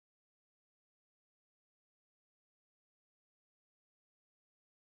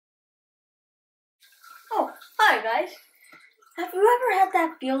Hi guys, have you ever had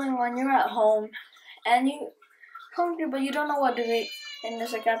that feeling when you're at home and you're hungry but you don't know what to eat and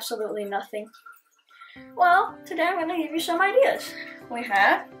there's like absolutely nothing? Well, today I'm going to give you some ideas. We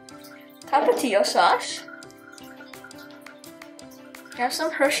have tapatio sauce, we have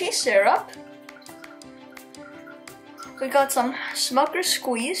some Hershey syrup, we got some Smucker's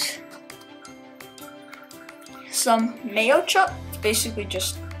squeeze, some mayo chup, it's basically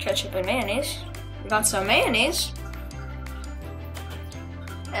just ketchup and mayonnaise. We got some mayonnaise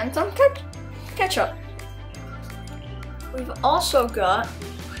and some ketchup. We've also got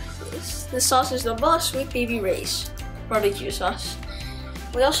this sauce is the Bella Sweet Baby Ray's barbecue sauce.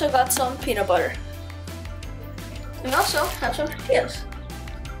 We also got some peanut butter. We also have some tortillas.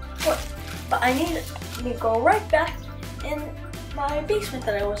 But I need to go right back in my basement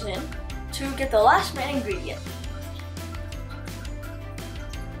that I was in to get the last main ingredient.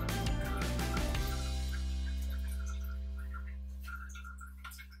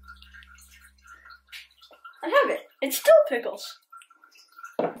 I have it. It's still pickles.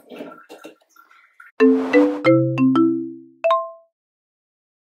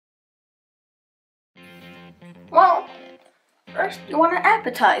 Well, first you want an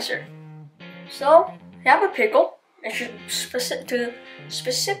appetizer. So, you have a pickle. It should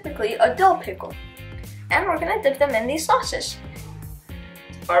specifically a dill pickle. And we're gonna dip them in these sauces.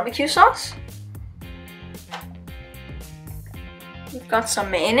 Barbecue sauce. We've got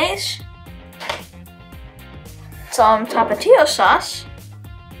some mayonnaise. Some tapatio sauce,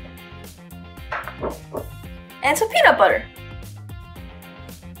 and some peanut butter.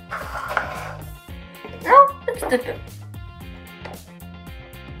 Now, let's dip it.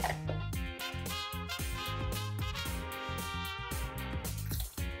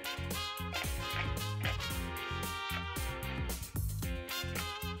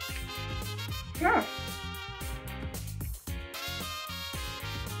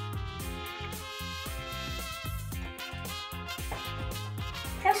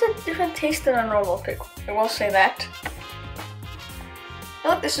 It has a different taste than a normal pickle. I will say that. I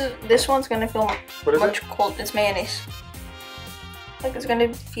feel like this one's gonna feel much cold. It's mayonnaise. I think it's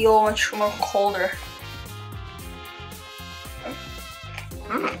gonna feel much more colder.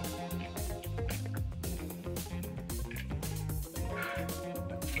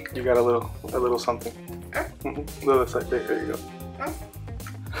 You got a little something. Little side there you go.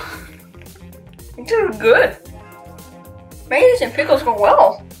 This is good. Mayonnaise and pickles go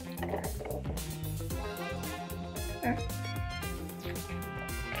well.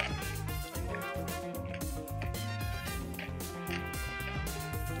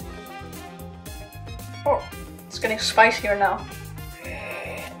 Oh, it's getting spicier now.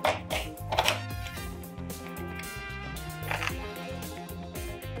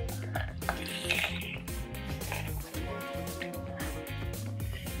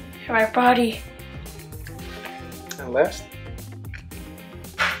 My body. And last.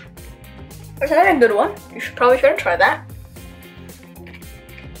 That's another good one. You probably shouldn't try that.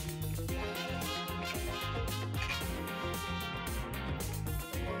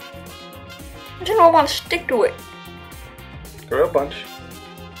 I just don't want to stick to it. A real bunch.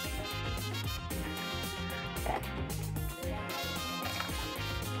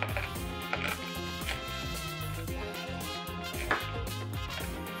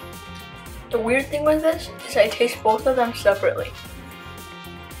 The weird thing with this is I taste both of them separately.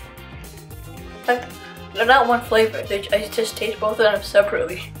 Like, they're not one flavor, I just taste both of them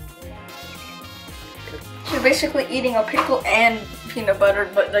separately. So you're basically eating a pickle and peanut butter,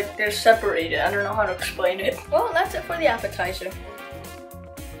 but like they're separated. I don't know how to explain it. Well, that's it for the appetizer.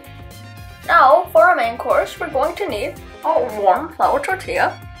 Now, for our main course, we're going to need a warm flour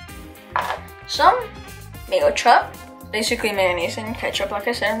tortilla, some mayo chup, basically mayonnaise and ketchup like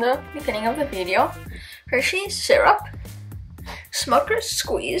I said in the beginning of the video, Hershey syrup, Smucker's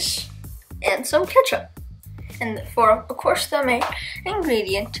squeeze, and some ketchup. And for, of course, the main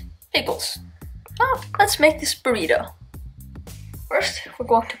ingredient, pickles. Now, let's make this burrito. First, we're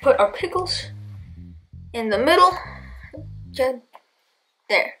going to put our pickles in the middle. There.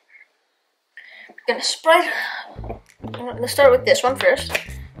 We're gonna spread. Let's start with this one first.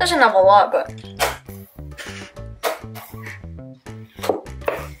 Doesn't have a lot, but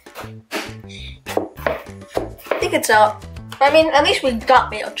I think it's out. I mean, at least we got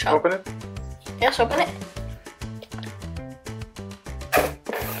mayo chup. Open it? Yes, open it.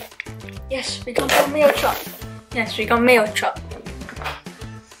 Yes, we got some mayo chup. Yes, we got mayo chup.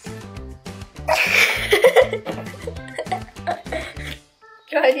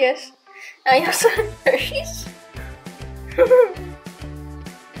 God, yes. Now you have some Hershey's.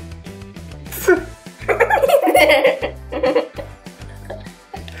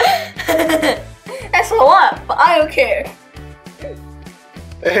 That's a lot, but I don't care.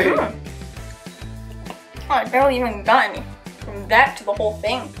 Hey. Oh, I barely even got any. From that to the whole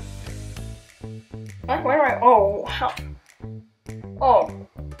thing. Where do I? Oh, how? Oh,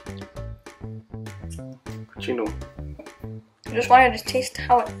 What you know? I just wanted to taste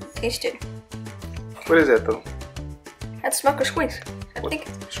how it tasted. What is that though? That's smoker squeeze. I What? think.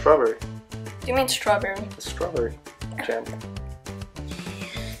 Strawberry. Do you mean strawberry? It's strawberry jam.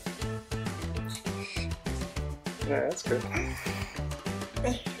 Yeah, that's good.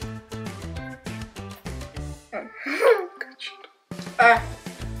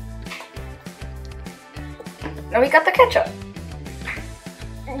 Now we got the ketchup.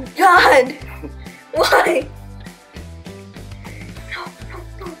 God! Why? No.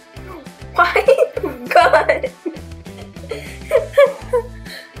 Why? God!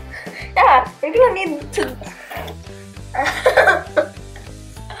 Yeah, maybe I need to...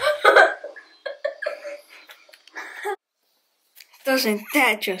 Doesn't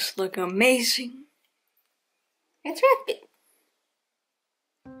that just look amazing? It's rapid.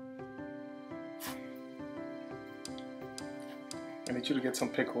 I need you to get some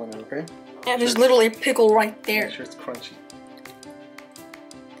pickle in it, okay? Yeah, there's literally a pickle right there. Make sure it's crunchy.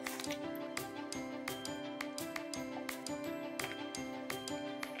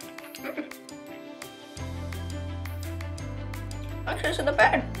 Actually, it's not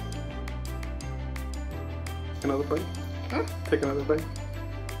bad. Another bite? Hmm? Take another bite.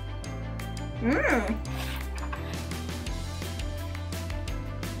 Mmm.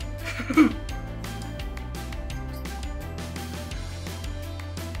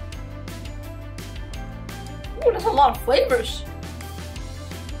 Ooh, that's a lot of flavors.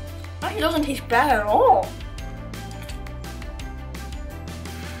 Actually, doesn't taste bad at all.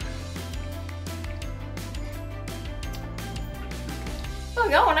 Oh,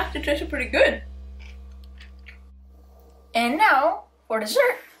 that one actually tasted pretty good. And now, for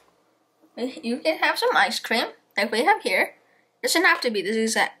dessert, you can have some ice cream, like we have here. It doesn't have to be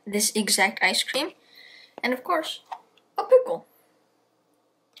this exact ice cream. And of course, a pickle.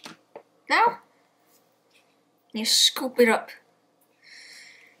 Now, you scoop it up.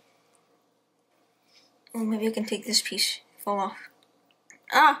 Oh, maybe I can take this piece. Fall off.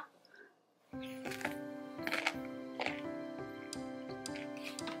 Ah!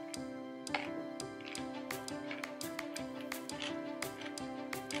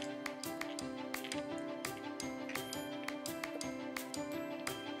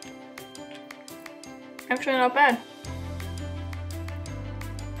 Actually, not bad.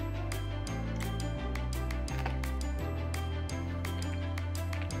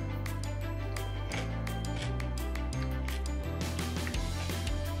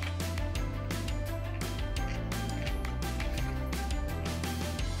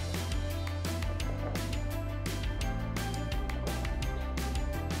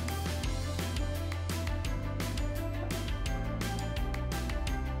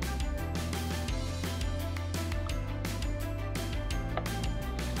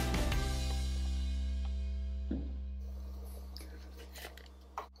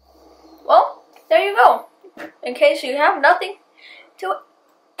 Well, there you go. In case you have nothing to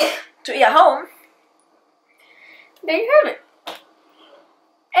eat at home, there you have it.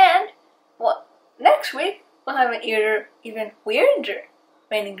 And well, next week we'll have an even weirder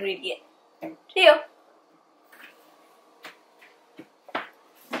main ingredient. See ya.